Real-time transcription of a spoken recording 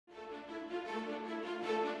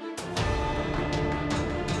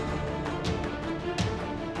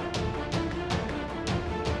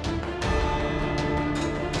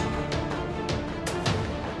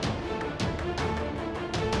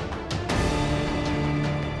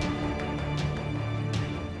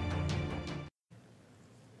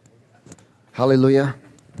Hallelujah.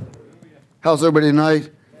 How's everybody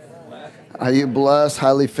tonight? Are you blessed,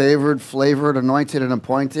 highly favored, flavored, anointed, and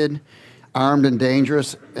appointed, armed and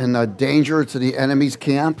dangerous, and a danger to the enemy's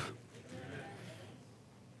camp?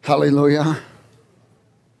 Hallelujah.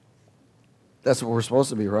 That's what we're supposed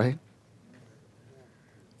to be, right?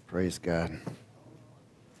 Praise God.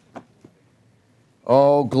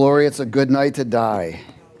 Oh, glory, it's a good night to die.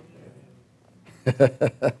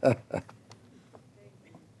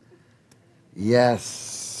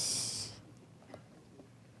 Yes.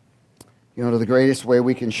 You know, the greatest way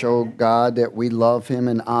we can show God that we love Him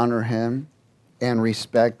and honor Him and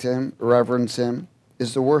respect Him, reverence Him,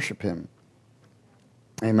 is to worship Him.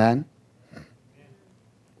 Amen?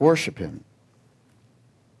 Worship Him.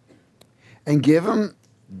 And give Him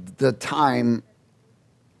the time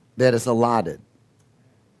that is allotted.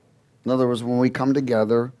 In other words, when we come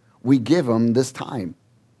together, we give Him this time.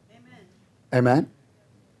 Amen? Amen?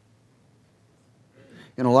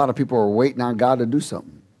 You know, a lot of people are waiting on God to do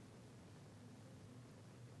something.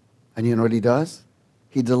 And you know what He does?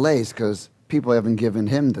 He delays because people haven't given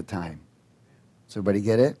Him the time. Does everybody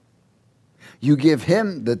get it? You give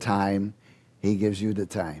Him the time, He gives you the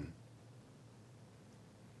time.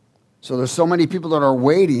 So there's so many people that are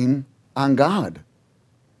waiting on God.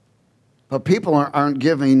 But people aren't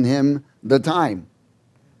giving Him the time.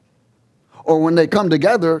 Or when they come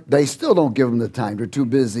together, they still don't give Him the time. They're too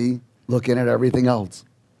busy looking at everything else.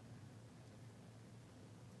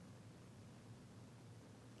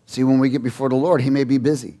 See, when we get before the Lord, He may be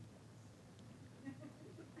busy.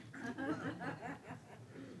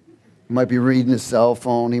 He might be reading his cell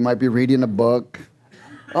phone. He might be reading a book.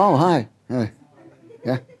 Oh, hi.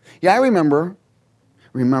 Yeah, I remember.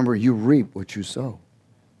 Remember, you reap what you sow.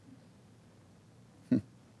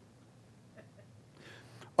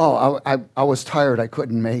 Oh, I was tired. I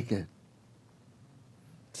couldn't make it.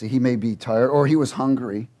 See, he may be tired, or he was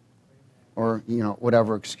hungry, or, you know,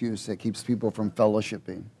 whatever excuse that keeps people from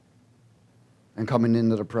fellowshipping and coming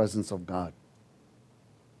into the presence of God.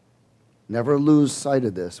 Never lose sight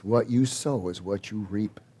of this. What you sow is what you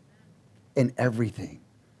reap. In everything,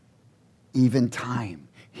 even time.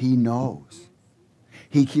 He knows.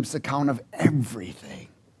 He keeps account of everything.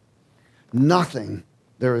 Nothing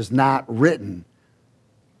there is not written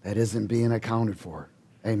that isn't being accounted for.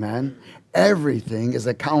 Amen? Everything is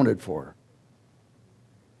accounted for.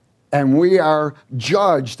 And we are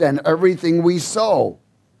judged in everything we sow.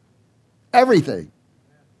 Everything.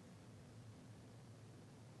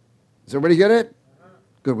 Does everybody get it?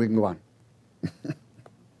 Good, we can go on.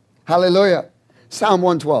 Hallelujah. Psalm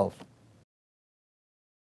 112.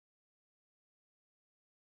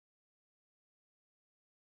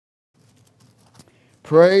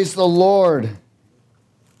 Praise the Lord.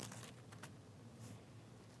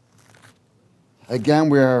 Again,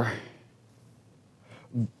 we are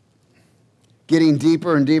getting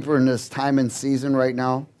deeper and deeper in this time and season right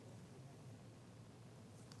now.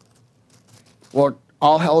 Well,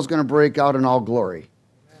 all hell's going to break out in all glory.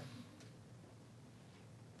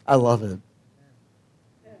 I love it.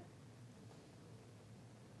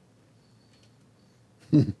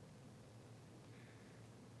 You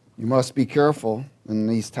must be careful in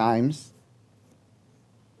these times.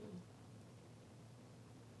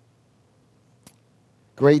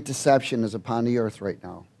 Great deception is upon the earth right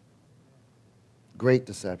now. Great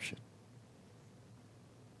deception.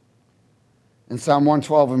 In Psalm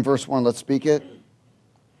 112 and verse 1, let's speak it.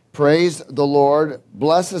 Praise the Lord.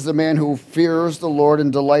 Blessed is the man who fears the Lord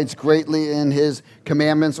and delights greatly in His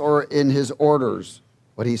commandments or in His orders,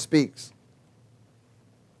 what He speaks.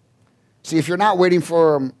 See, if you're not waiting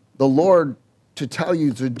for the Lord to tell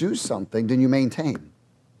you to do something, then you maintain.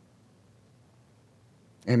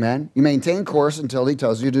 Amen? You maintain course until He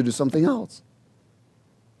tells you to do something else.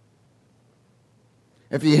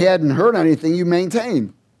 If you hadn't heard anything, you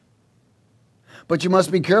maintain. But you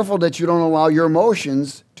must be careful that you don't allow your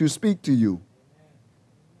emotions to speak to you,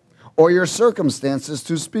 or your circumstances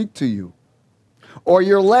to speak to you, or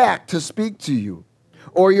your lack to speak to you,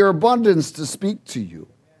 or your abundance to speak to you,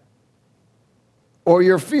 or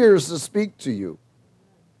your fears to speak to you.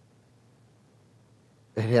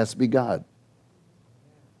 It has to be God.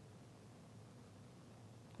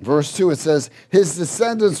 Verse 2, it says, His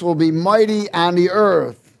descendants will be mighty on the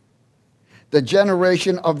earth. The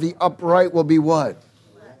generation of the upright will be what?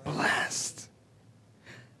 Blessed.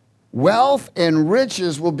 Wealth and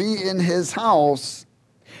riches will be in His house,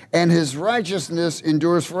 and His righteousness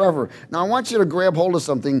endures forever. Now, I want you to grab hold of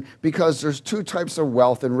something, because there's two types of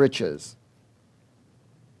wealth and riches.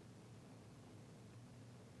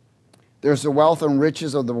 There's the wealth and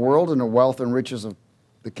riches of the world and the wealth and riches of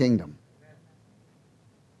the kingdom.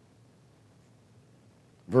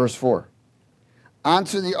 Verse 4.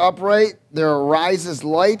 Unto the upright there arises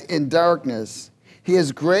light in darkness. He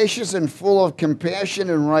is gracious and full of compassion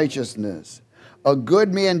and righteousness. A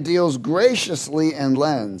good man deals graciously and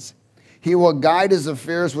lends. He will guide his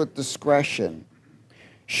affairs with discretion.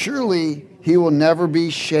 Surely he will never be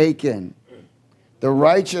shaken. The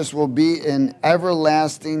righteous will be in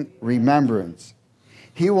everlasting remembrance.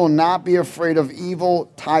 He will not be afraid of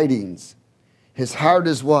evil tidings. His heart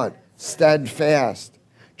is what? Steadfast,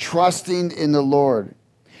 trusting in the Lord.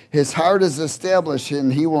 His heart is established,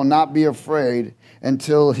 and he will not be afraid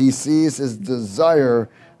until he sees his desire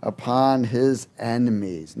upon his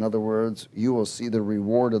enemies. In other words, you will see the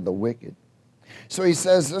reward of the wicked. So he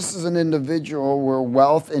says this is an individual where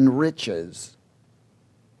wealth and riches.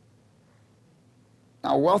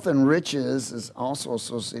 Now, wealth and riches is also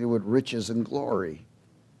associated with riches and glory.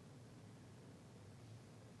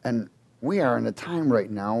 And we are in a time right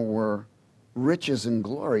now where riches and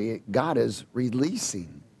glory, God is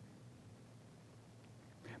releasing.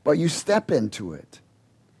 But you step into it.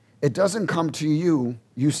 It doesn't come to you,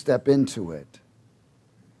 you step into it.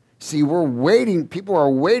 See, we're waiting, people are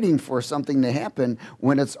waiting for something to happen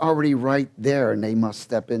when it's already right there and they must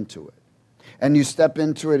step into it. And you step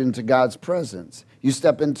into it into God's presence. You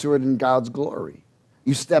step into it in God's glory.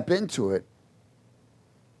 You step into it.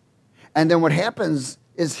 And then what happens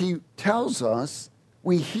is he tells us,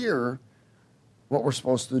 we hear what we're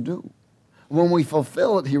supposed to do. When we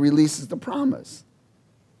fulfill it, he releases the promise.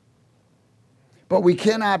 But we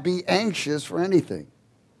cannot be anxious for anything.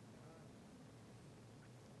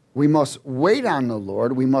 We must wait on the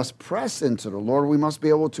Lord. We must press into the Lord. We must be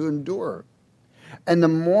able to endure. And the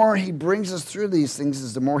more he brings us through these things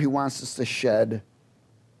is the more he wants us to shed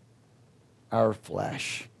our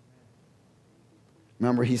flesh.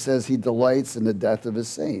 Remember, he says he delights in the death of his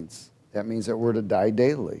saints. That means that we're to die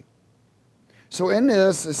daily. So in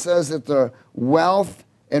this, it says that the wealth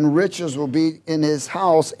and riches will be in his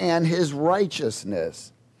house and his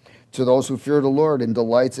righteousness to those who fear the Lord and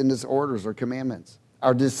delights in his orders or commandments.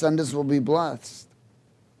 Our descendants will be blessed.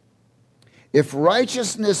 If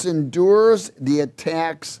righteousness endures the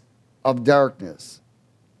attacks of darkness,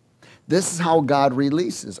 this is how God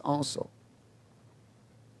releases also.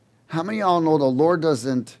 How many of y'all know the Lord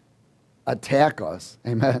doesn't attack us?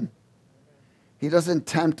 Amen. He doesn't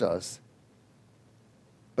tempt us.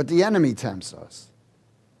 But the enemy tempts us.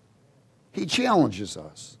 He challenges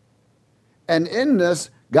us. And in this,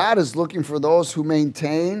 God is looking for those who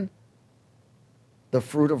maintain the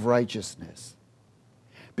fruit of righteousness.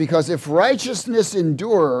 Because if righteousness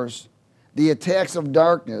endures the attacks of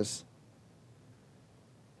darkness,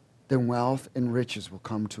 then wealth and riches will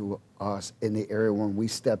come to us in the area when we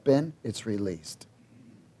step in, it's released.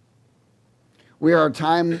 We are a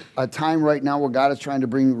time right now where God is trying to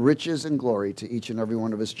bring riches and glory to each and every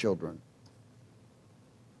one of his children.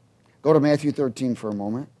 Go to Matthew 13 for a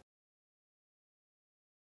moment.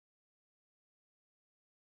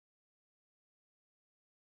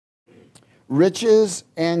 Riches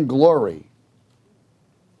and glory.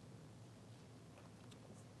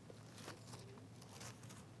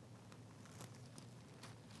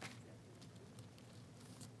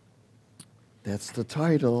 That's the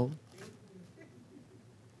title.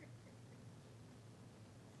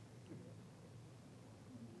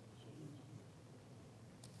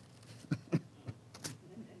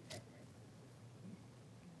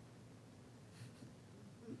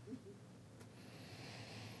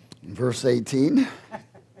 Verse 18.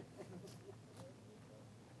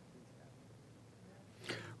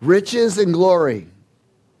 Riches and glory.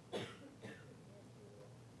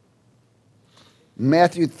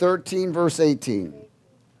 Matthew 13, verse 18.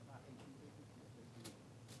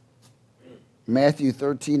 Matthew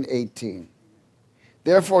 13, 18.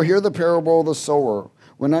 Therefore, hear the parable of the sower.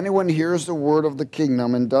 When anyone hears the word of the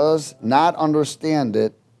kingdom and does not understand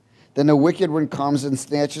it, then the wicked one comes and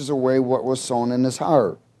snatches away what was sown in his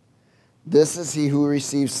heart. This is he who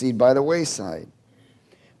receives seed by the wayside.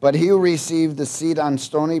 But he who received the seed on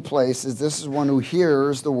stony places, this is one who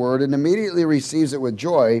hears the word and immediately receives it with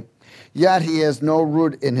joy, yet he has no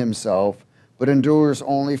root in himself, but endures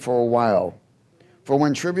only for a while. For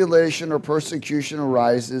when tribulation or persecution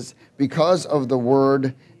arises because of the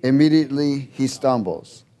word, immediately he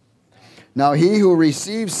stumbles. Now he who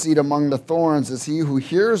receives seed among the thorns is he who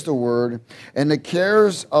hears the word, and the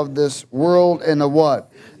cares of this world and the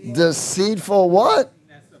what? Deceitful what?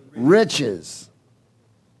 Riches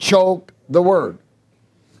choke the word.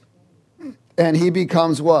 And he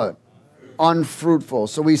becomes what? Unfruitful.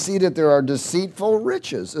 So we see that there are deceitful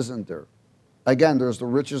riches, isn't there? Again, there's the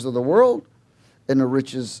riches of the world and the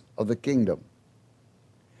riches of the kingdom.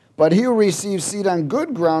 But he who receives seed on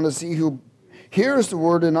good ground is he who hears the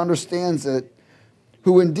word and understands it,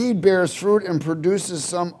 who indeed bears fruit and produces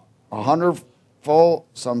some 100-fold,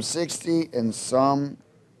 some 60, and some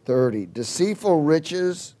 30. Deceitful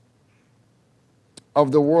riches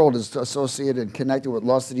of the world is associated and connected with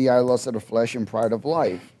lust of the eye, lust of the flesh, and pride of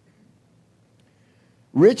life.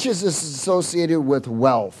 Riches is associated with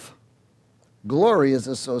wealth. Glory is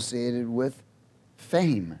associated with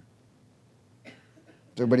fame.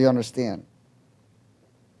 Does everybody understand?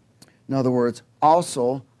 In other words,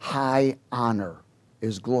 also high honor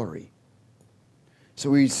is glory. So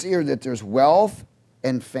we see here that there's wealth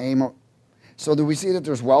and fame. So do we see that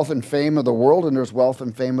there's wealth and fame of the world and there's wealth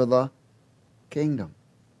and fame of the kingdom?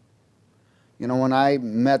 You know, when I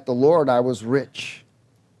met the Lord, I was rich.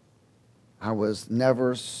 I was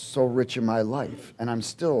never so rich in my life, and I'm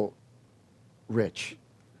still rich.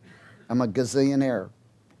 I'm a gazillionaire.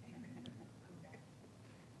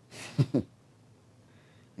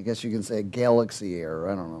 I guess you can say a galaxy heir,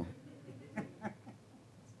 I don't know.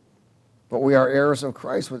 But we are heirs of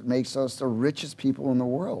Christ, what makes us the richest people in the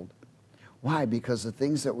world. Why? Because the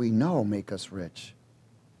things that we know make us rich.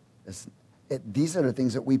 These are the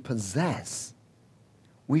things that we possess.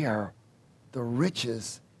 We are the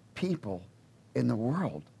richest people in the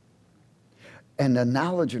world. And the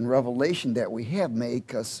knowledge and revelation that we have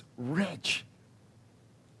make us rich.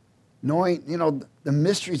 Knowing, you know, the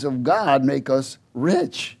mysteries of God make us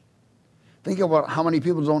rich. Think about how many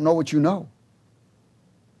people don't know what you know.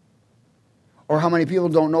 Or how many people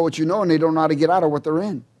don't know what you know and they don't know how to get out of what they're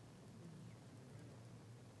in.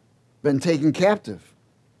 Been taken captive,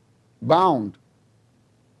 bound,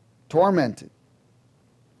 tormented.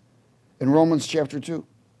 In Romans chapter 2.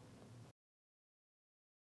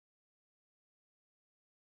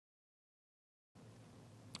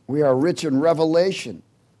 We are rich in revelation.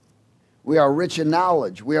 We are rich in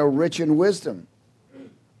knowledge. We are rich in wisdom.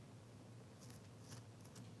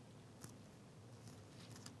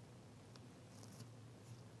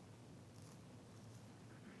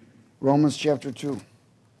 Romans chapter 2.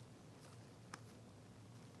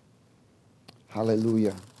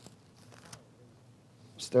 Hallelujah.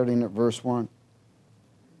 Starting at verse 1.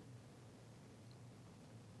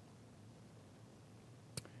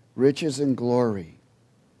 Riches and glory.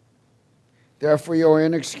 Therefore you are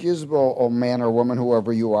inexcusable, O man or woman,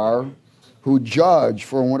 whoever you are, who judge.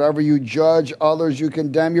 For whenever you judge others, you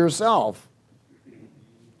condemn yourself.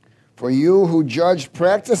 For you who judge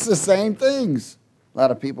practice the same things. A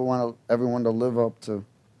lot of people want everyone to live up to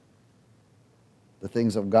the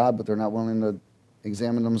things of God, but they're not willing to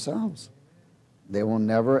examine themselves. They will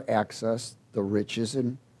never access the riches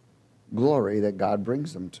and glory that God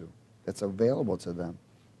brings them to, that's available to them.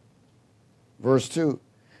 Verse 2.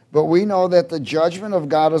 But we know that the judgment of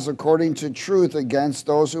God is according to truth against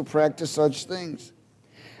those who practice such things.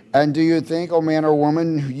 And do you think, O man or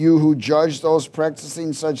woman, you who judge those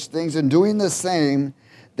practicing such things and doing the same,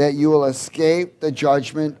 that you will escape the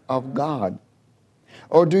judgment of God?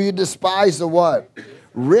 Or do you despise the what?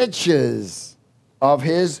 Riches of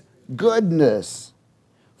his goodness,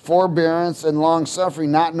 forbearance, and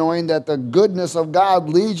long-suffering, not knowing that the goodness of God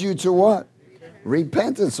leads you to what?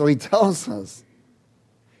 Repentance. So he tells us.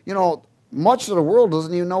 You know, much of the world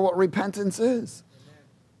doesn't even know what repentance is.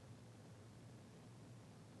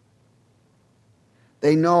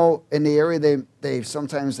 They know in the area they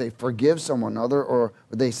sometimes they forgive someone other, or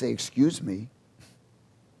they say, excuse me.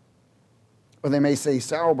 Or they may say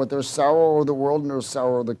sorrow, but there's sorrow of the world and there's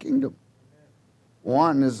sorrow of the kingdom.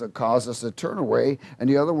 One is to cause us to turn away, and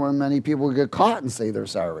the other one, many people get caught and say they're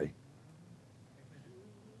sorry.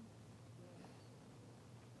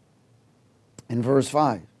 In verse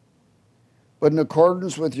 5. But in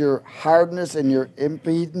accordance with your hardness and your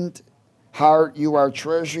impudent heart, you are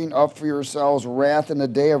treasuring up for yourselves wrath in the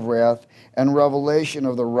day of wrath and revelation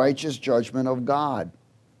of the righteous judgment of God,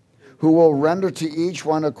 who will render to each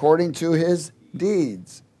one according to his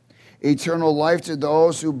deeds. Eternal life to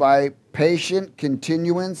those who by patient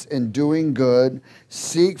continuance in doing good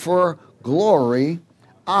seek for glory,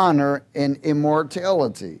 honor, and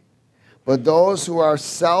immortality. But those who are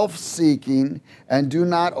self-seeking and do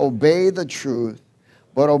not obey the truth,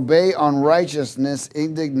 but obey unrighteousness,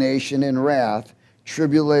 indignation, and wrath,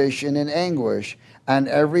 tribulation, and anguish, and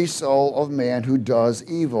every soul of man who does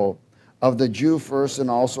evil, of the Jew first and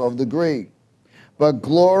also of the Greek. But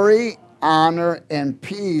glory, honor, and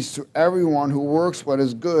peace to everyone who works what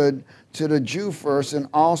is good, to the Jew first and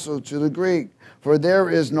also to the Greek. For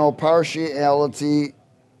there is no partiality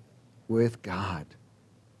with God.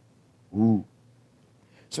 Ooh.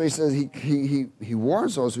 So he says he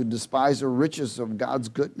warns those who despise the riches of God's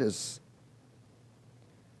goodness.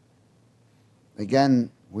 Again,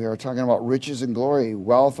 we are talking about riches and glory,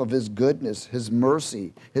 wealth of his goodness, his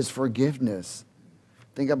mercy, his forgiveness.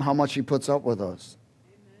 Think of how much he puts up with us.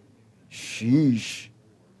 Sheesh.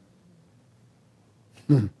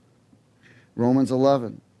 Romans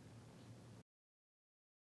 11.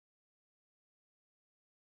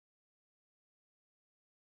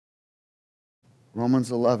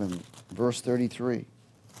 Romans 11, verse 33.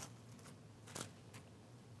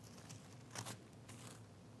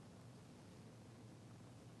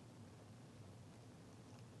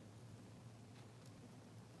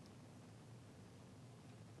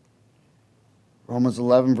 Romans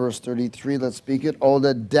 11, verse 33, let's speak it. Oh,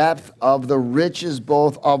 the depth of the riches,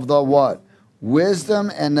 both of the what?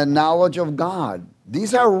 Wisdom and the knowledge of God.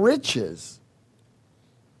 These are riches.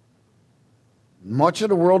 Much of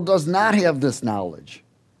the world does not have this knowledge.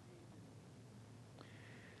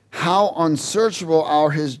 How unsearchable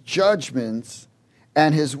are his judgments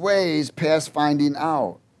and his ways past finding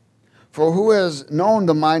out. For who has known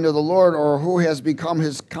the mind of the Lord, or who has become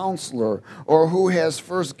his counselor, or who has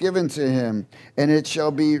first given to him, and it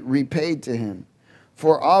shall be repaid to him?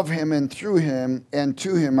 For of him and through him and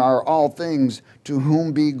to him are all things, to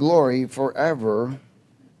whom be glory forever.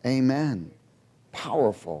 Amen.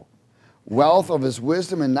 Powerful. Wealth of his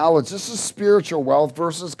wisdom and knowledge. This is spiritual wealth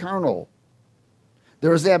versus carnal.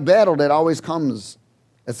 There's that battle that always comes.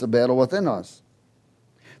 It's a battle within us.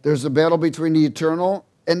 There's a battle between the eternal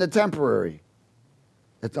and the temporary.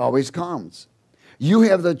 It always comes. You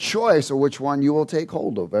have the choice of which one you will take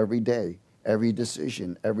hold of every day, every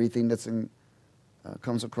decision, everything that's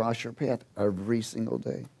comes across your path every single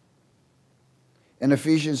day. In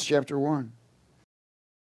Ephesians chapter 1.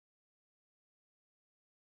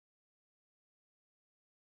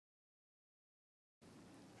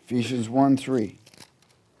 Ephesians 1:3.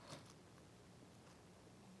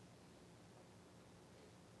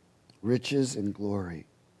 Riches and glory.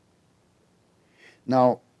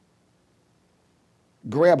 Now,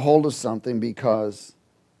 grab hold of something, because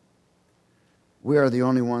we are the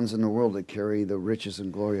only ones in the world that carry the riches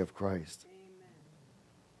and glory of Christ. Amen.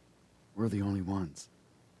 We're the only ones.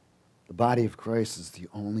 The body of Christ is the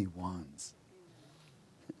only ones.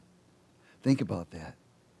 Think about that.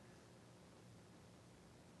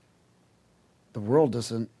 The world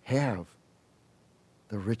doesn't have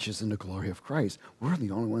the riches and the glory of Christ. We're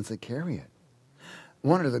the only ones that carry it.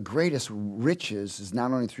 One of the greatest riches is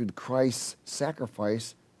not only through Christ's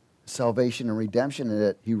sacrifice, salvation and redemption, and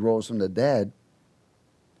that he rose from the dead,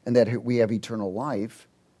 and that we have eternal life,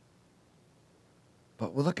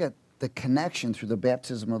 but we'll look at the connection through the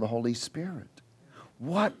baptism of the Holy Spirit.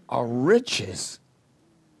 What are riches?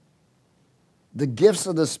 The gifts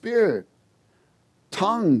of the Spirit.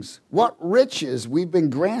 Tongues. What riches we've been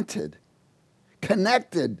granted.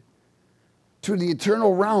 Connected to the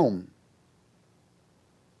eternal realm.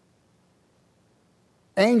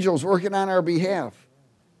 Angels working on our behalf.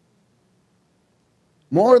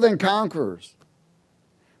 More than conquerors.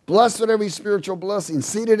 Blessed with every spiritual blessing,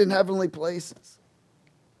 seated in heavenly places.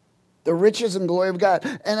 The riches and glory of God.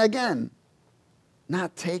 And again,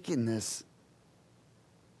 not taking this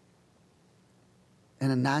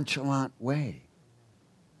in a nonchalant way,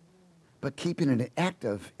 but keeping it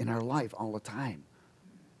active in our life all the time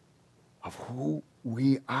of who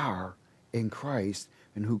we are in Christ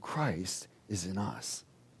and who Christ is in us.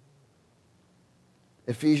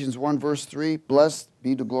 Ephesians 1 verse 3, blessed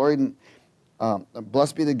be the glory,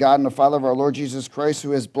 blessed be the God and the Father of our Lord Jesus Christ,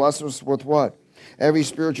 who has blessed us with what? Every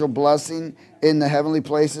spiritual blessing in the heavenly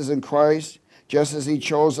places in Christ, just as he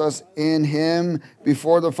chose us in him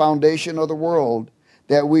before the foundation of the world,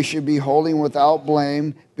 that we should be holy and without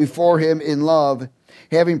blame before him in love,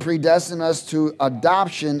 having predestined us to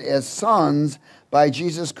adoption as sons by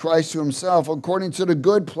Jesus Christ to himself, according to the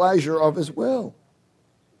good pleasure of his will,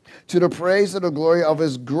 to the praise of the glory of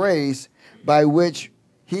his grace, by which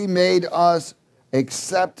he made us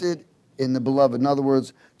accepted in the beloved. In other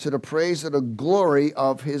words, to the praise of the glory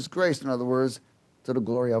of his grace. In other words, to the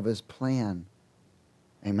glory of his plan.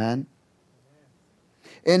 Amen?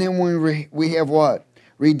 In him we have what?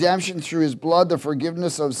 Redemption through his blood, the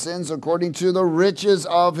forgiveness of sins according to the riches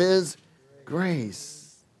of his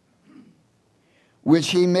grace, which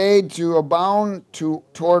he made to abound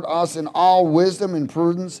toward us in all wisdom and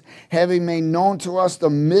prudence, having made known to us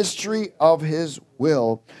the mystery of his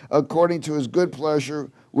will, according to his good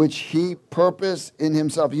pleasure, which he purposed in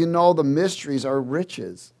himself. You know, the mysteries are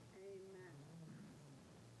riches.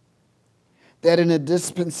 That in a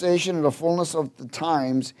dispensation of the fullness of the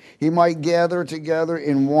times, he might gather together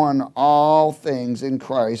in one all things in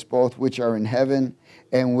Christ, both which are in heaven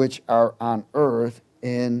and which are on earth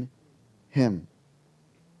in him.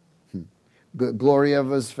 glory of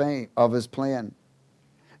his fame, of his plan,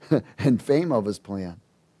 and fame of his plan.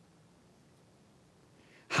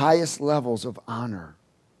 Highest levels of honor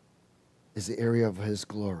is the area of his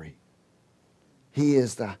glory. He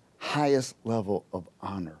is the highest level of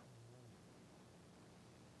honor.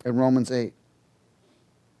 In Romans 8.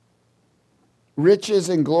 Riches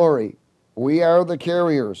and glory. We are the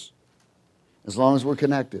carriers as long as we're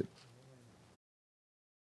connected.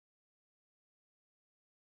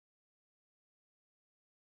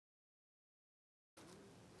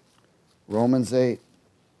 Romans 8.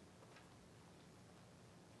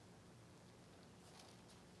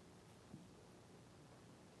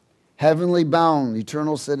 Heavenly bound,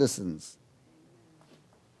 eternal citizens.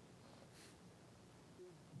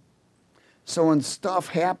 So when stuff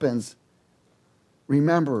happens,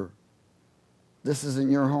 remember, this isn't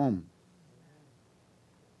your home.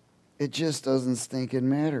 It just doesn't stinking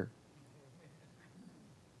matter.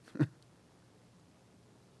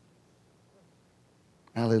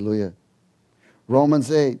 Hallelujah.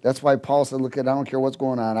 Romans 8. That's why Paul said, look, I don't care what's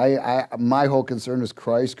going on. My whole concern is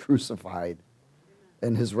Christ crucified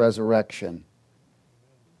and his resurrection.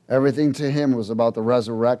 Everything to him was about the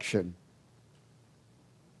resurrection.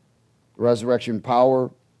 Resurrection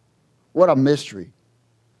power. What a mystery.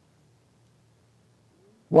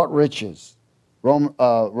 What riches. Romans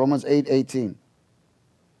 8:18.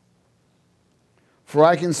 For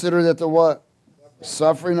I consider that the what?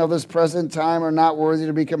 Suffering of this present time are not worthy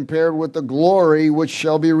to be compared with the glory which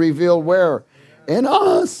shall be revealed where? In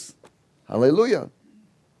us. Hallelujah.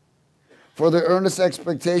 For the earnest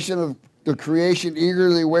expectation of the creation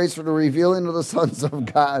eagerly waits for the revealing of the sons of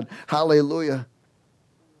God. Hallelujah.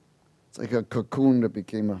 It's like a cocoon that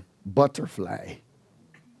became a butterfly.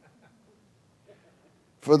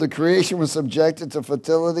 For the creation was subjected to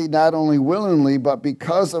fertility not only willingly, but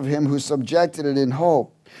because of him who subjected it in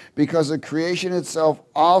hope. Because the creation itself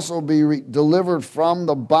also be delivered from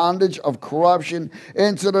the bondage of corruption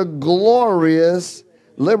into the glorious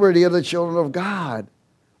liberty of the children of God.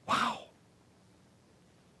 Wow.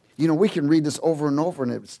 You know, we can read this over and over,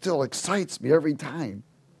 and it still excites me every time.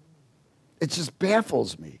 It just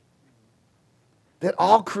baffles me that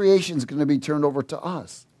all creation is going to be turned over to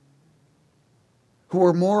us, who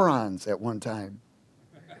were morons at one time.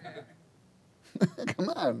 Come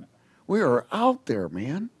on. We are out there,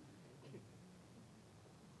 man.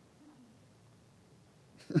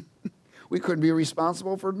 We couldn't be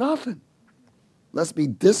responsible for nothing. Let's be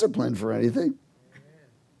disciplined for anything.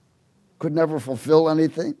 Could never fulfill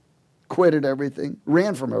anything. Quit at everything.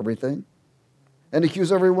 Ran from everything. And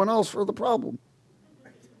accuse everyone else for the problem.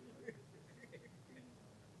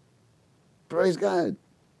 Praise God.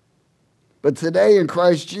 But today in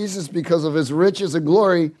Christ Jesus, because of his riches and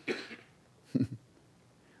glory,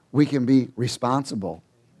 we can be responsible,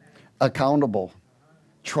 accountable,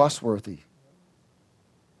 trustworthy.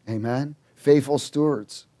 Amen? Faithful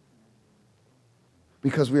stewards.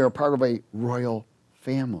 Because we are part of a royal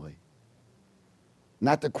family.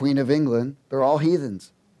 Not the Queen of England. They're all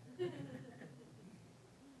heathens.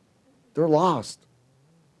 They're lost.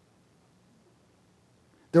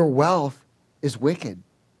 Their wealth is wicked.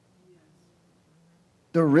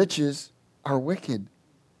 Their riches are wicked.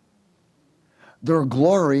 Their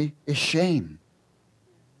glory is shame.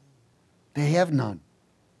 They have none.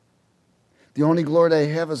 The only glory they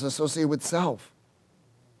have is associated with self.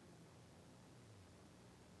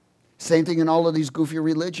 Same thing in all of these goofy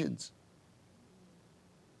religions.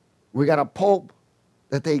 We got a pope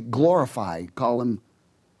that they glorify, call him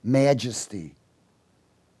majesty.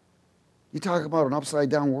 You talk about an upside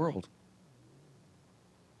down world.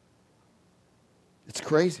 It's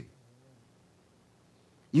crazy.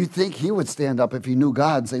 You'd think he would stand up if he knew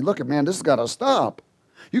God and say, look, man, this has got to stop.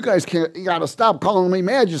 You guys can't, you got to stop calling me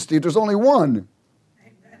majesty. There's only one.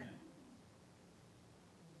 Amen.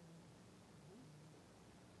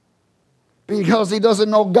 Because he doesn't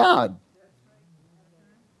know God.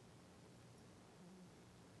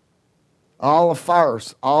 All a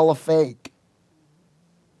farce, all a fake.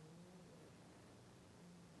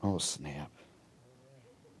 Oh, snap.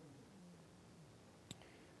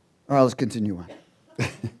 All right, let's continue on.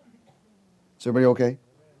 Is everybody okay?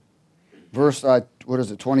 Verse,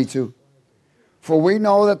 22. For we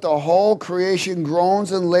know that the whole creation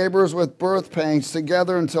groans and labors with birth pangs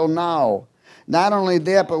together until now. Not only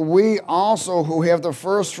that, but we also who have the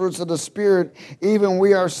first fruits of the Spirit, even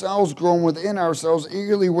we ourselves groan within ourselves,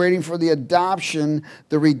 eagerly waiting for the adoption,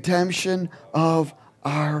 the redemption of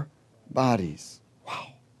our bodies.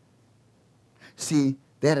 Wow. See,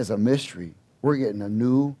 that is a mystery. We're getting a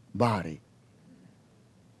new body.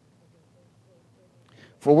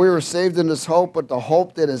 For we were saved in this hope, but the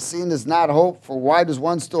hope that is seen is not hope. For why does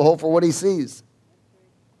one still hope for what he sees?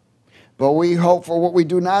 But we hope for what we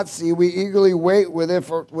do not see. We eagerly wait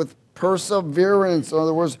with perseverance. In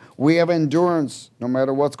other words, we have endurance no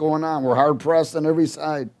matter what's going on. We're hard pressed on every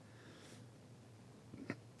side.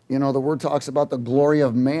 You know, the word talks about the glory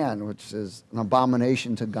of man, which is an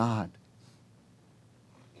abomination to God.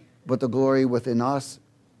 But the glory within us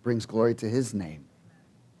brings glory to his name.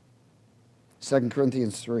 2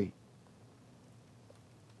 Corinthians 3.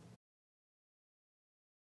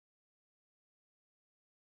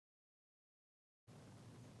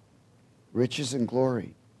 Riches and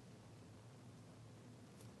glory.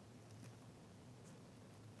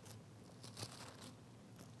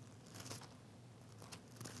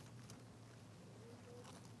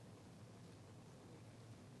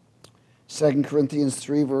 Second Corinthians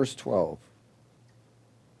 3, verse 12.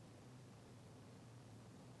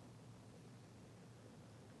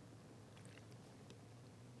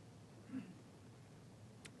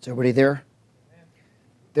 Is everybody there?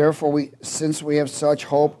 Therefore, since we have such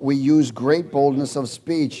hope, we use great boldness of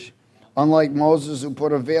speech, unlike Moses, who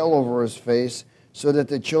put a veil over his face, so that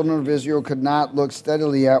the children of Israel could not look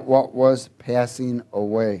steadily at what was passing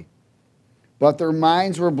away. But their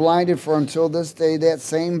minds were blinded, for until this day that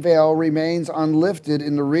same veil remains unlifted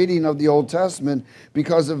in the reading of the Old Testament,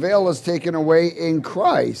 because the veil is taken away in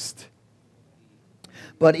Christ.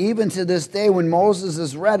 But even to this day, when Moses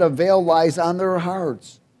is read, a veil lies on their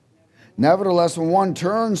hearts. Nevertheless, when one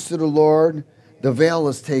turns to the Lord, the veil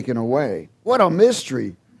is taken away. What a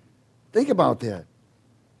mystery. Think about that.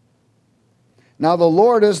 Now the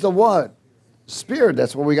Lord is the what? Spirit.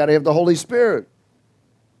 That's why we got to have the Holy Spirit.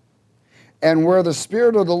 And where the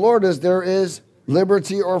Spirit of the Lord is, there is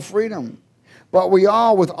liberty or freedom. But we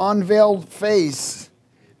all, with unveiled face,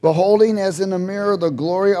 beholding as in a mirror the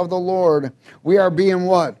glory of the Lord, we are being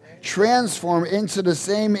what? Transformed into the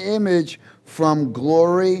same image from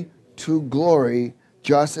glory to glory,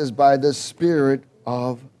 just as by the Spirit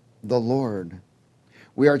of the Lord.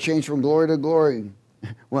 We are changed from glory to glory,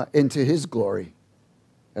 well, into his glory.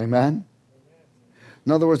 Amen?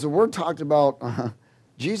 In other words, the word talked about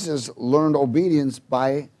Jesus learned obedience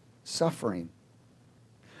by suffering.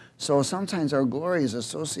 So sometimes our glory is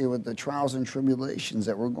associated with the trials and tribulations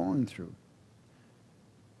that we're going through,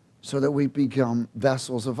 so that we become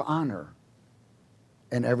vessels of honor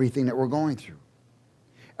in everything that we're going through.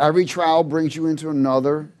 Every trial brings you into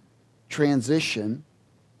another transition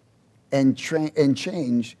and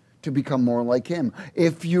change to become more like him.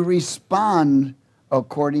 If you respond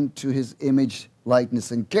according to his image, likeness,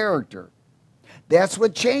 and character, that's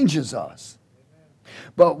what changes us.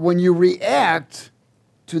 But when you react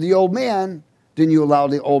to the old man, then you allow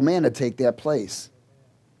the old man to take that place.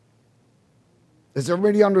 Does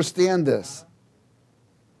everybody understand this?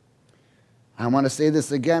 I want to say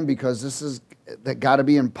this again because this is got to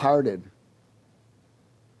be imparted.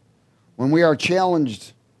 When we are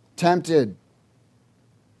challenged, tempted,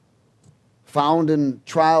 found in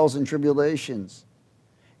trials and tribulations,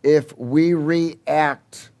 if we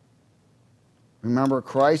react, remember,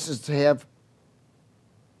 Christ is to have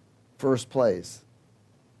first place.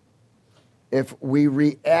 If we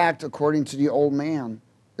react according to the old man,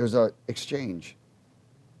 there's an exchange.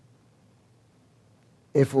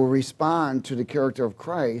 If we respond to the character of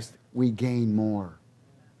Christ, we gain more.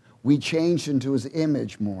 We change into his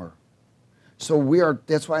image more. So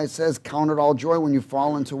that's why it says, count it all joy when you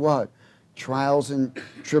fall into what? Trials and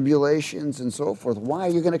tribulations and so forth. Why are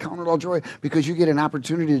you going to count it all joy? Because you get an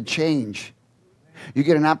opportunity to change. You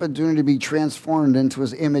get an opportunity to be transformed into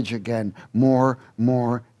his image again, more,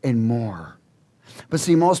 and more. But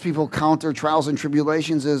see, most people count their trials and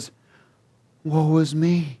tribulations as, woe is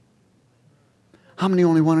me. How many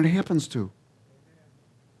only one it happens to?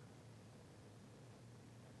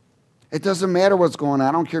 It doesn't matter what's going on.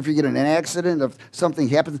 I don't care if you get in an accident, if something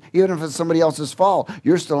happens, even if it's somebody else's fault,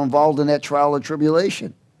 you're still involved in that trial or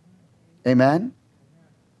tribulation. Amen?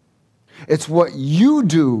 It's what you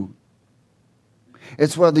do.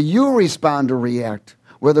 It's whether you respond or react,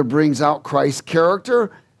 whether it brings out Christ's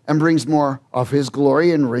character and brings more of his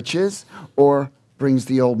glory and riches, or brings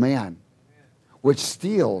the old man, which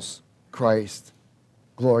steals Christ's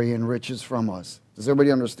glory and riches from us. Does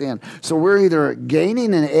everybody understand? So we're either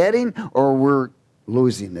gaining and adding, or we're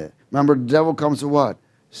losing it. Remember, the devil comes to what?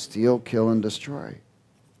 Steal, kill, and destroy.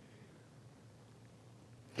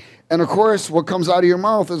 And of course, what comes out of your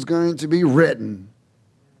mouth is going to be written.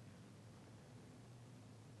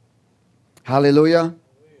 Hallelujah.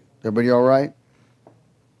 Everybody all right?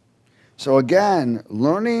 So again,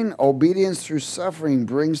 learning obedience through suffering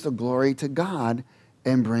brings the glory to God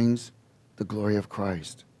and brings the glory of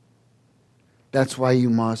Christ. That's why you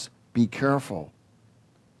must be careful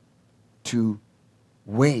to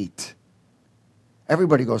wait.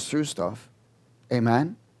 Everybody goes through stuff.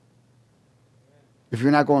 Amen? If you're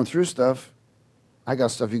not going through stuff, I got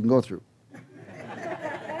stuff you can go through.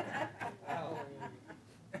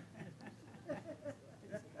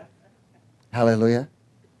 Hallelujah.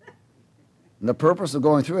 And the purpose of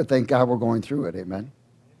going through it, thank God we're going through it. Amen.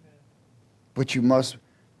 But you must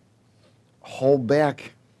hold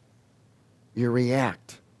back your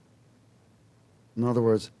react. In other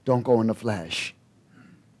words, don't go in the flesh.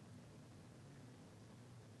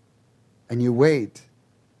 And you wait.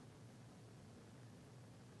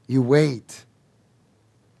 You wait.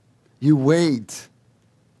 You wait.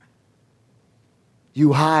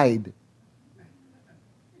 You hide.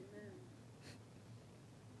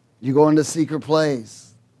 You go into secret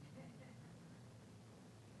place.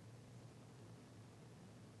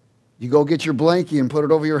 You go get your blankie and put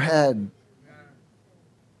it over your head.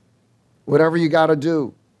 Whatever you got to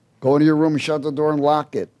do. Go into your room and shut the door and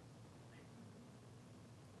lock it.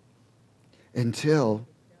 Until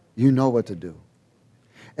you know what to do.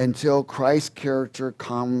 Until Christ's character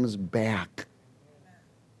comes back.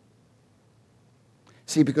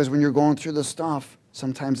 See, because when you're going through the stuff,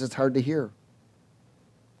 sometimes it's hard to hear.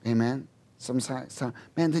 Amen? Sometimes,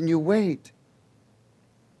 man, then you wait.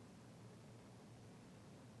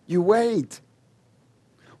 You wait.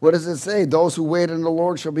 What does it say? Those who wait on the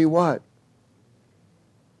Lord shall be what?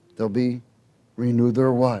 They'll be renewed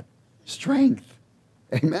their what? Strength.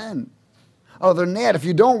 Amen. Other than that, if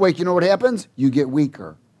you don't wait, you know what happens? You get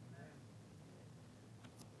weaker.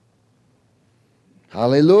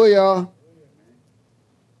 Hallelujah.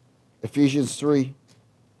 Ephesians 3.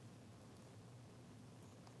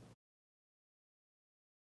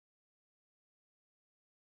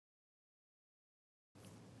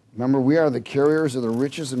 Remember, we are the carriers of the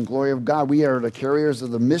riches and glory of God. We are the carriers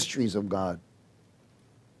of the mysteries of God.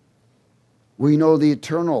 We know the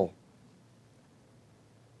eternal.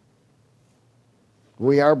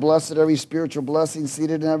 We are blessed at every spiritual blessing,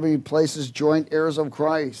 seated in every places, joint heirs of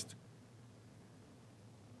Christ.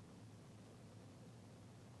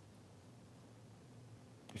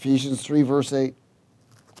 Ephesians 3, verse 8.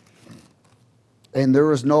 And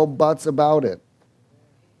there is no buts about it.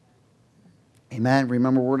 Amen.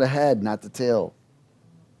 Remember, we're the head, not the tail.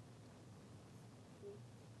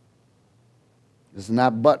 This is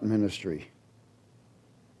not butt ministry.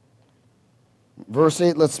 Verse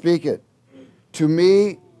 8, let's speak it. To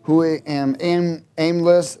me, who am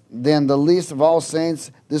aimless, than the least of all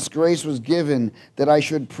saints, this grace was given, that I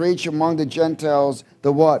should preach among the Gentiles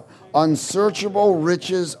the what? Unsearchable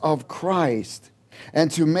riches of Christ, and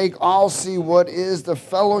to make all see what is the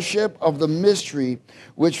fellowship of the mystery,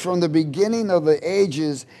 which from the beginning of the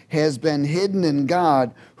ages has been hidden in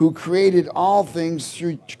God, who created all things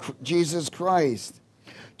through Jesus Christ,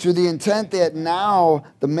 to the intent that now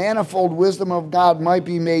the manifold wisdom of God might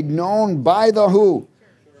be made known by the who?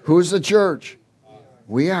 Who's the church?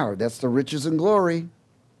 We are. That's the riches and glory.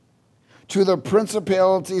 To the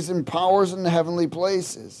principalities and powers in the heavenly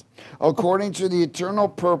places, according to the eternal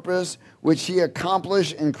purpose which he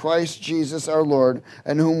accomplished in Christ Jesus our Lord,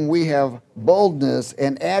 and whom we have boldness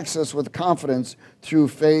and access with confidence through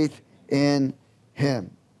faith in him.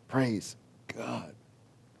 Praise God.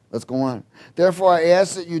 Let's go on. Therefore I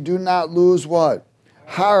ask that you do not lose what?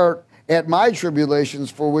 Heart at my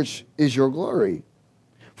tribulations, for which is your glory.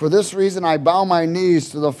 For this reason I bow my knees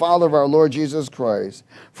to the Father of our Lord Jesus Christ,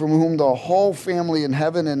 from whom the whole family in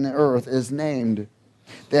heaven and earth is named,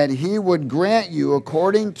 that he would grant you,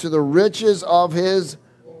 according to the riches of his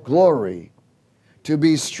glory, to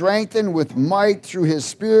be strengthened with might through his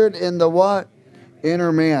Spirit in the what?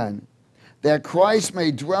 Inner man, that Christ may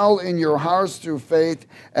dwell in your hearts through faith,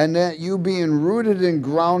 and that you, being rooted and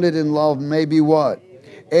grounded in love, may be what?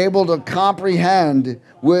 Able to comprehend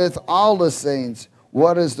with all the saints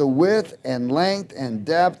what is the width and length and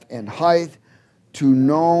depth and height, to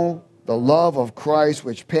know the love of Christ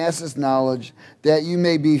which passes knowledge, that you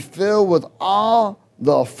may be filled with all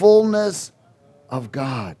the fullness of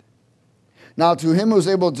God. Now to him who is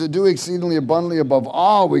able to do exceedingly abundantly above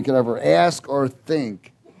all we could ever ask or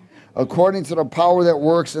think, according to the power that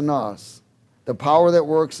works in us, the power that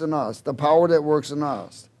works in us, the power that works in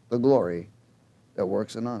us, the glory that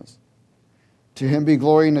works in us. To him be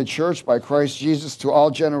glory in the church by Christ Jesus to all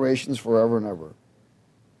generations forever and ever.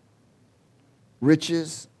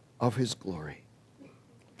 Riches of his glory.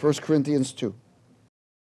 1 Corinthians 2.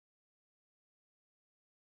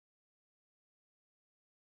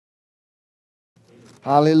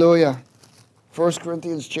 Hallelujah. 1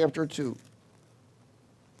 Corinthians chapter 2.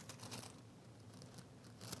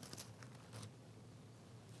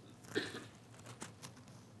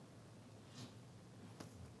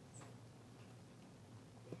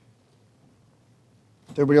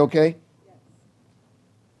 Is everybody okay?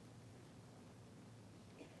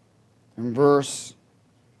 In verse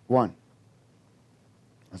 1.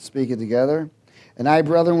 Let's speak it together. And I,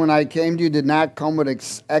 brethren, when I came to you, did not come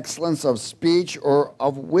with excellence of speech or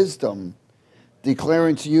of wisdom,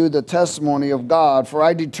 declaring to you the testimony of God. For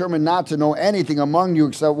I determined not to know anything among you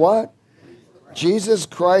except what? Jesus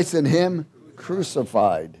Christ and him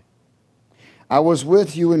crucified. I was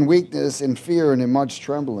with you in weakness, in fear, and in much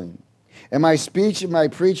trembling. And my speech and my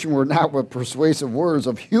preaching were not with persuasive words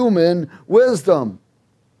of human wisdom,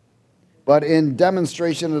 but in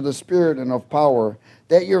demonstration of the Spirit and of power,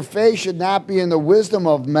 that your faith should not be in the wisdom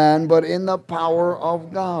of men, but in the power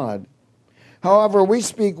of God. However, we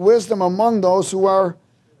speak wisdom among those who are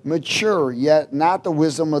mature, yet not the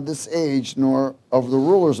wisdom of this age, nor of the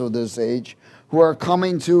rulers of this age, who are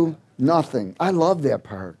coming to nothing. I love that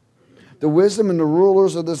part. The wisdom and the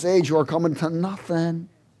rulers of this age who are coming to nothing.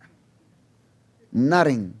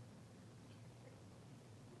 Nothing.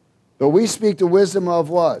 But we speak the wisdom of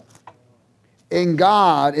what? In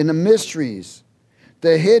God, in the mysteries,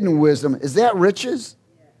 the hidden wisdom. Is that riches?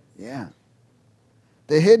 Yeah.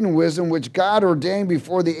 The hidden wisdom which God ordained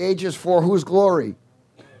before the ages for whose glory?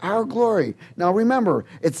 Our glory. Now remember,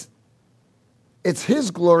 it's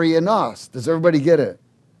his glory in us. Does everybody get it?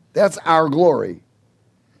 That's our glory.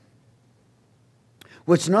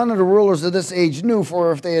 Which none of the rulers of this age knew,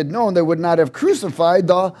 for if they had known, they would not have crucified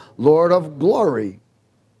the Lord of glory.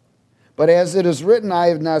 But as it is written, I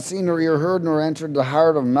have not seen nor ear heard nor entered the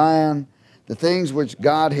heart of man the things which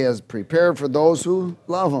God has prepared for those who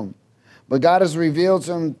love him. But God has revealed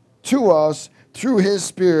them to us through his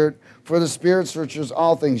Spirit, for the Spirit searches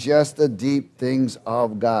all things, yes, the deep things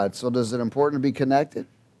of God. So is it important to be connected?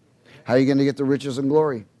 How are you going to get the riches and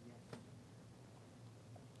glory?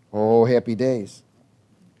 Oh, happy days.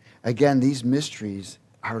 Again, these mysteries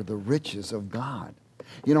are the riches of God.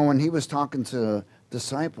 You know, when he was talking to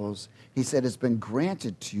disciples, he said, it's been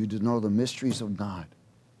granted to you to know the mysteries of God.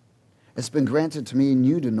 It's been granted to me and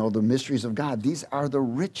you to know the mysteries of God. These are the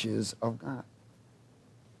riches of God.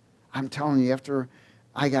 I'm telling you, after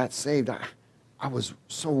I got saved, I was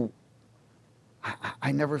so,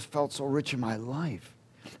 I never felt so rich in my life.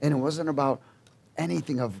 And it wasn't about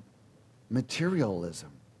anything of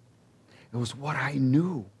materialism. It was what I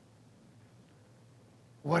knew.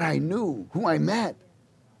 What I knew, who I met.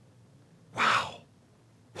 Wow.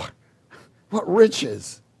 What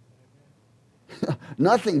riches.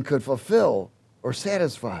 Nothing could fulfill or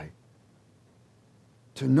satisfy.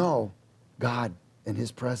 To know God in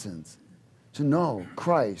his presence. To know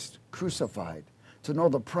Christ crucified. To know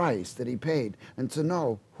the price that he paid. And to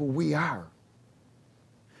know who we are.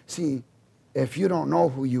 See, if you don't know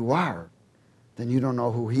who you are, then you don't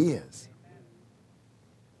know who he is.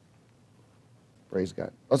 Praise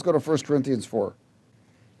God. Let's go to 1 Corinthians 4.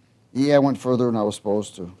 Yeah, I went further than I was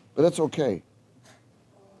supposed to, but it's okay.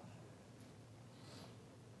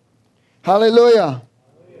 Hallelujah.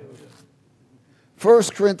 1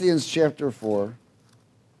 Corinthians chapter 4.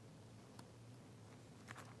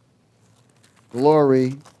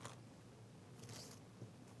 Glory.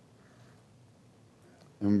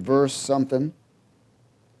 And verse something.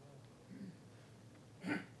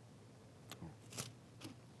 Is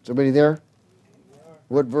everybody there?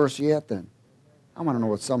 What verse are you at then? I want to know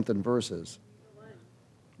what something verse is.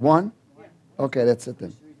 1? Okay, that's it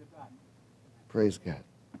then. Praise God.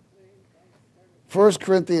 1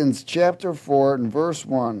 Corinthians chapter 4 and verse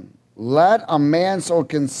 1. Let a man so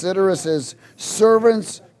consider us as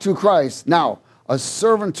servants to Christ. Now, a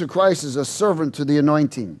servant to Christ is a servant to the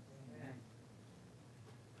anointing.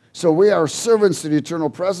 So we are servants to the eternal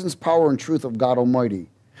presence, power, and truth of God Almighty.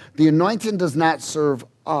 The anointing does not serve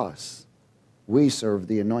us. We serve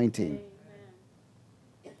the anointing.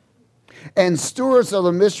 And stewards of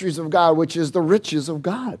the mysteries of God, which is the riches of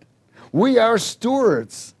God. We are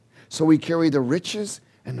stewards. So we carry the riches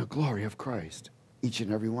and the glory of Christ, each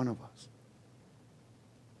and every one of us.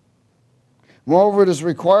 Moreover, it is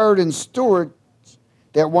required in stewards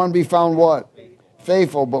that one be found what?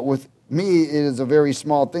 Faithful. But with me, it is a very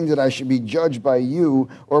small thing that I should be judged by you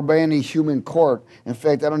or by any human court. In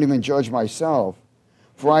fact, I don't even judge myself.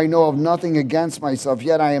 For I know of nothing against myself,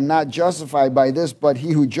 yet I am not justified by this, but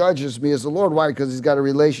he who judges me is the Lord. Why? Because he's got a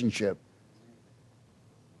relationship.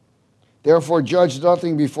 Therefore, judge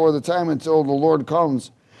nothing before the time until the Lord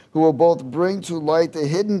comes, who will both bring to light the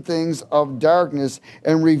hidden things of darkness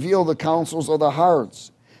and reveal the counsels of the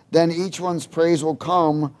hearts. Then each one's praise will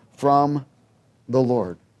come from the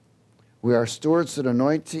Lord. We are stewards to the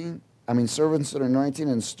anointing, servants to the anointing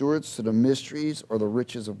and stewards to the mysteries or the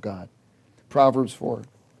riches of God. Proverbs 4.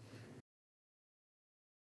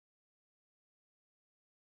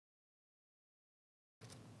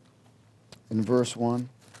 in verse 1.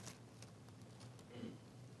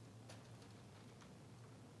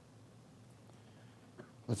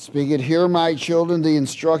 Let's speak it. Hear, my children, the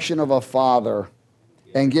instruction of a father,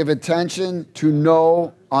 and give attention to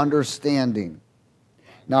know understanding.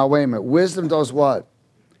 Now, wait a minute. Wisdom does what?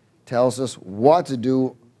 Tells us what to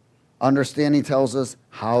do. Understanding tells us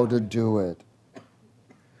how to do it.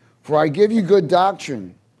 For I give you good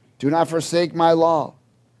doctrine. Do not forsake my law.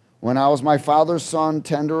 When I was my father's son,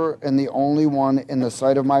 tender and the only one in the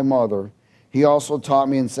sight of my mother, he also taught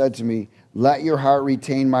me and said to me, let your heart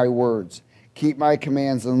retain my words. Keep my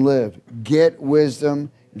commands and live. Get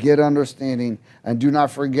wisdom, get understanding, and do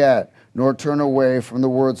not forget, nor turn away from the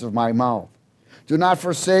words of my mouth. Do not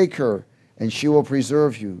forsake her, and she will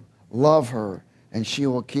preserve you. Love her, and she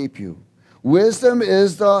will keep you. Wisdom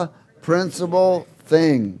is the principal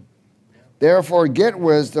thing. Therefore, get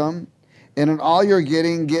wisdom, and in all you're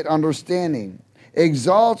getting, get understanding.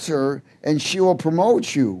 Exalt her, and she will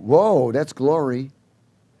promote you. Whoa, that's glory.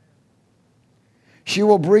 She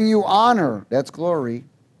will bring you honor. That's glory.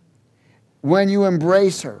 When you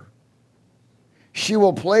embrace her, she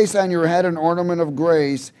will place on your head an ornament of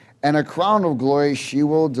grace, and a crown of glory she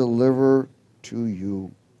will deliver to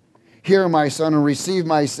you. Hear, my son, and receive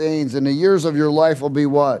my sayings, and the years of your life will be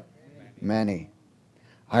what? Many.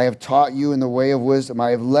 I have taught you in the way of wisdom.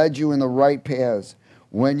 I have led you in the right paths.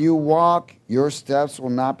 When you walk, your steps will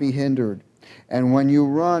not be hindered, and when you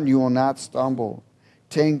run, you will not stumble.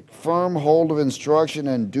 Take firm hold of instruction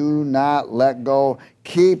and do not let go.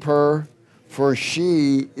 Keep her, for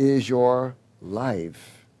she is your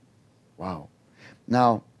life. Wow.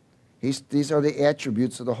 Now, these are the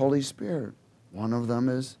attributes of the Holy Spirit. One of them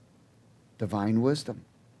is divine wisdom.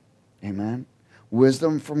 Amen.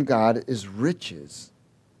 Wisdom from God is riches.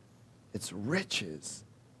 It's riches.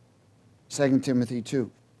 2 Timothy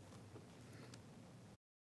 2.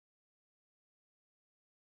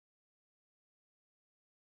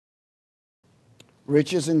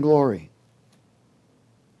 Riches and glory.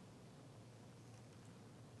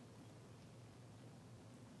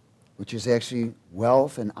 Which is actually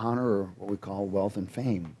wealth and honor, or what we call wealth and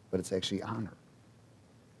fame, but it's actually honor.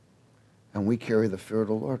 And we carry the fear of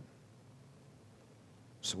the Lord.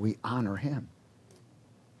 So we honor him.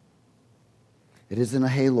 It isn't a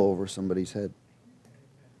halo over somebody's head.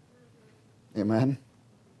 Amen?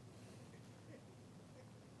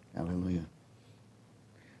 Hallelujah.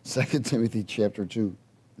 2 Timothy chapter 2,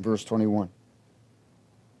 verse 21.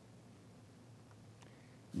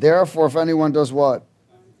 Therefore, if anyone does what?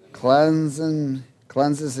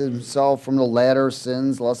 Cleanses himself from the latter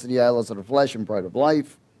sins, lust of the eye, lust of the flesh, and pride of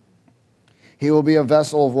life, he will be a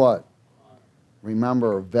vessel of what?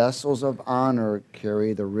 Remember, vessels of honor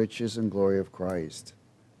carry the riches and glory of Christ.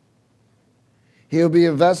 He will be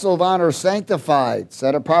a vessel of honor, sanctified,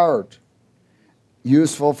 set apart,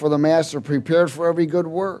 useful for the master, prepared for every good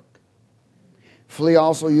work. Flee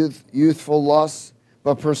also youthful lusts,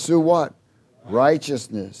 but pursue what?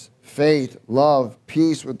 Righteousness, faith, love,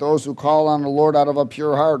 peace with those who call on the Lord out of a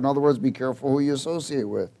pure heart. In other words, be careful who you associate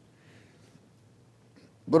with.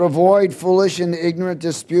 But avoid foolish and ignorant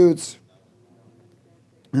disputes,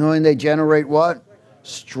 knowing they generate what?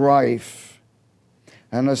 Strife.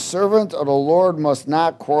 And a servant of the Lord must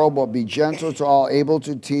not quarrel, but be gentle to all, able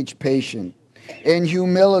to teach, patient. In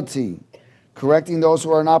humility, correcting those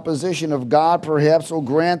who are in opposition of God, perhaps will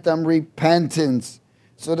grant them repentance,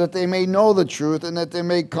 so that they may know the truth and that they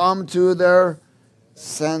may come to their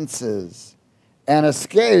senses and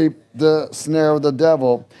escape the snare of the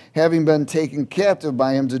devil, having been taken captive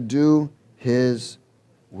by him to do his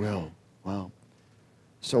will. Wow.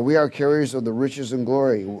 So we are carriers of the riches and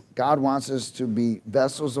glory. God wants us to be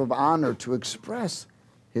vessels of honor to express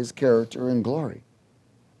his character and glory.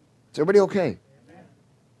 Is everybody okay?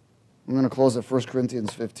 I'm going to close at 1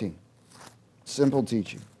 Corinthians 15. Simple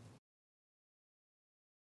teaching.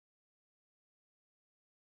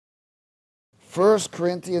 1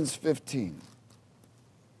 Corinthians 15.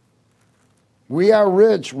 We are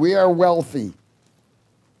rich. We are wealthy.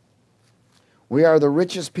 We are the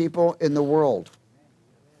richest people in the world.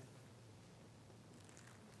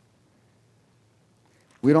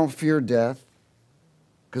 We don't fear death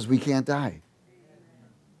because we can't die.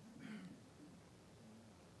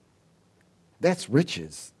 That's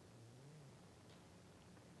riches.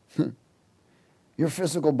 Your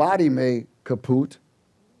physical body may kaput,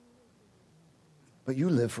 but you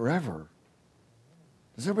live forever.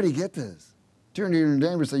 Does everybody get this? Turn to your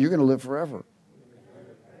neighbor and say, you're going to live forever.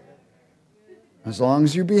 As long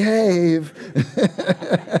as you behave.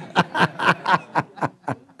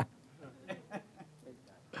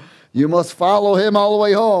 You must follow him all the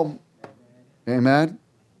way home. Amen.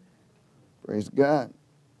 Praise God.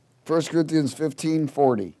 1 Corinthians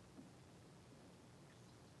 15:40.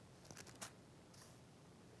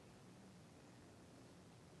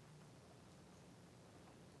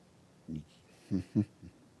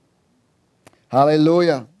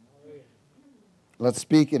 Hallelujah. Let's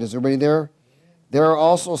speak it. Is everybody there? There are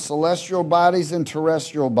also celestial bodies and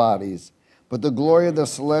terrestrial bodies, but the glory of the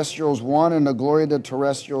celestial is one and the glory of the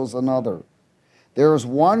terrestrial is another. There is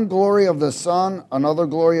one glory of the sun, another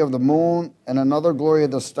glory of the moon, and another glory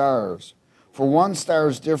of the stars. For one star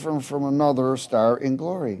is different from another star in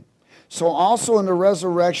glory. So also in the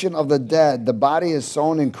resurrection of the dead, the body is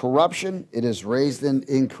sown in corruption, it is raised in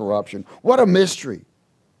incorruption. What a mystery.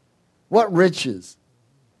 What riches.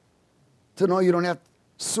 To know you don't have,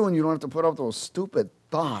 soon you don't have to put up those stupid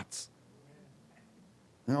thoughts.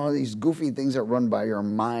 You know, these goofy things that run by your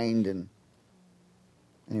mind. And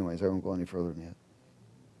anyways, I won't go any further than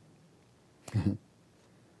that.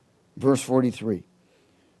 Verse 43.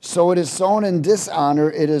 So it is sown in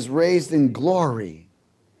dishonor, it is raised in glory.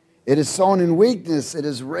 It is sown in weakness, it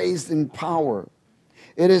is raised in power.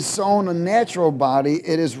 It is sown a natural body,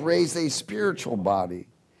 it is raised a spiritual body.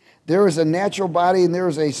 There is a natural body and there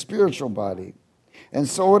is a spiritual body. And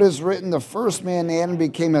so it is written, the first man, Adam,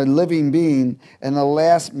 became a living being, and the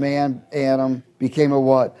last man, Adam, became a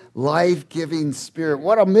what? Life-giving spirit.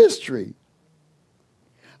 What a mystery.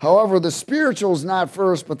 However, the spiritual is not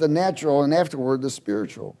first, but the natural, and afterward the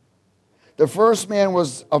spiritual. The first man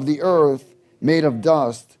was of the earth, made of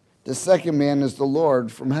dust. The second man is the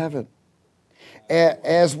Lord from heaven.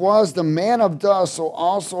 As was the man of dust, so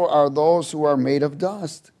also are those who are made of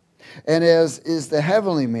dust. And as is the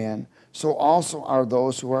heavenly man, so also are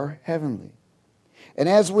those who are heavenly. And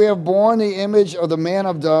as we have borne the image of the man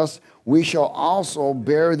of dust, we shall also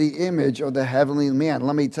bear the image of the heavenly man.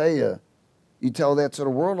 Let me tell you, you tell that to the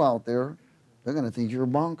world out there, they're going to think you're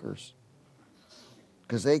bonkers.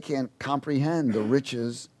 Because they can't comprehend the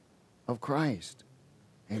riches of Christ.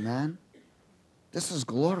 Amen? This is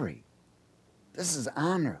glory. This is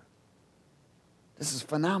honor. This is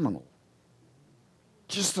phenomenal.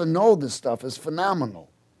 Just to know this stuff is phenomenal.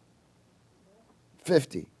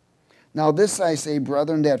 50. Now this I say,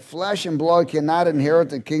 brethren, that flesh and blood cannot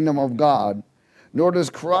inherit the kingdom of God, nor does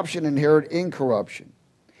corruption inherit incorruption.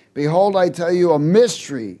 Behold, I tell you a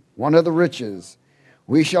mystery, one of the riches.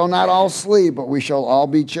 We shall not all sleep, but we shall all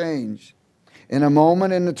be changed. In a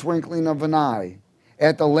moment, in the twinkling of an eye,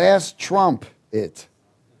 at the last trump, it.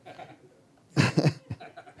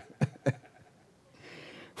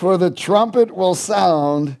 For the trumpet will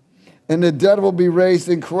sound, and the dead will be raised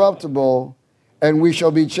incorruptible, and we shall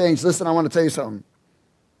be changed. Listen, I want to tell you something.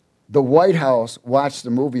 The White House watched a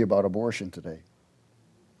movie about abortion today.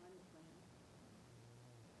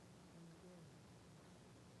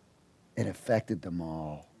 It affected them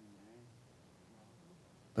all.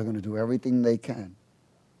 They're going to do everything they can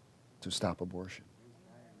to stop abortion.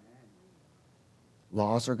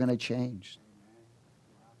 Laws are going to change.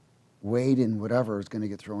 Wade and whatever is going to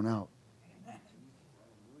get thrown out.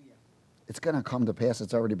 It's going to come to pass.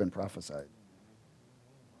 It's already been prophesied.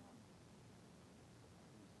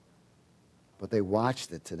 But they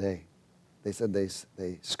watched it today. They said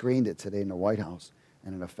they screened it today in the White House,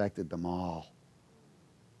 and it affected them all.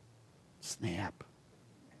 Snap.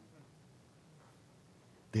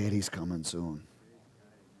 Daddy's coming soon.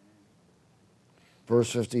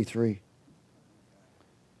 Verse 53.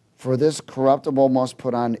 For this corruptible must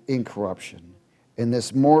put on incorruption, and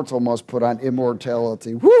this mortal must put on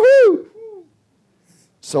immortality. Woohoo!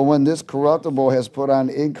 So when this corruptible has put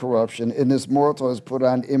on incorruption, and this mortal has put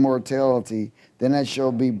on immortality, then it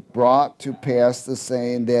shall be brought to pass the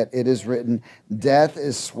saying that it is written, death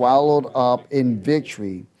is swallowed up in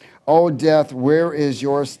victory. O death, where is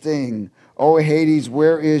your sting? O Hades,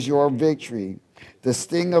 where is your victory? The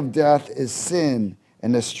sting of death is sin,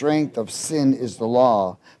 and the strength of sin is the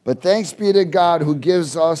law. But thanks be to God who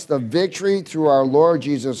gives us the victory through our Lord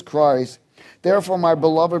Jesus Christ. Therefore, my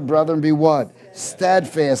beloved brethren, be what?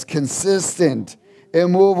 Steadfast, consistent,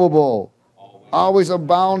 immovable, always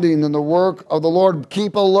abounding in the work of the Lord.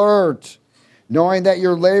 Keep alert, knowing that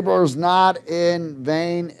your labor is not in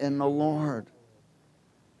vain in the Lord.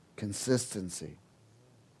 Consistency,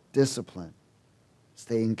 discipline,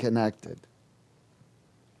 staying connected.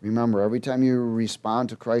 Remember, every time you respond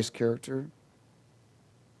to Christ's character,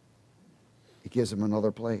 it gives him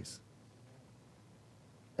another place.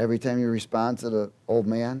 Every time you respond to the old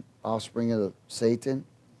man, offspring of Satan,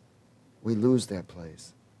 we lose that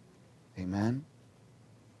place. Amen?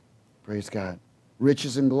 Praise God.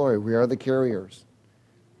 Riches and glory, we are the carriers,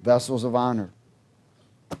 vessels of honor.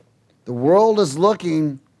 The world is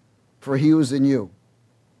looking for he who's in you.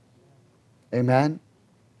 Amen?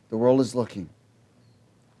 The world is looking.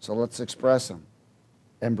 So let's express him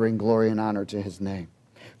and bring glory and honor to his name.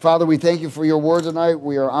 Father, we thank you for your word tonight.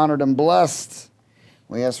 We are honored and blessed.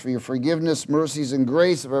 We ask for your forgiveness, mercies, and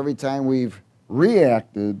grace of every time we've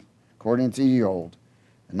reacted according to the old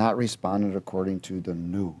and not responded according to the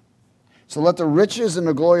new. So let the riches and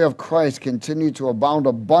the glory of Christ continue to abound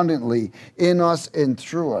abundantly in us and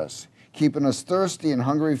through us, keeping us thirsty and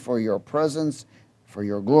hungry for your presence, for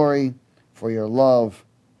your glory, for your love,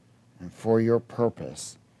 and for your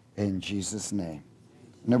purpose. In Jesus' name.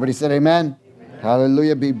 And everybody said amen? Amen.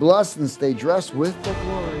 Hallelujah. Be blessed and stay dressed with the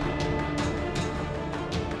glory.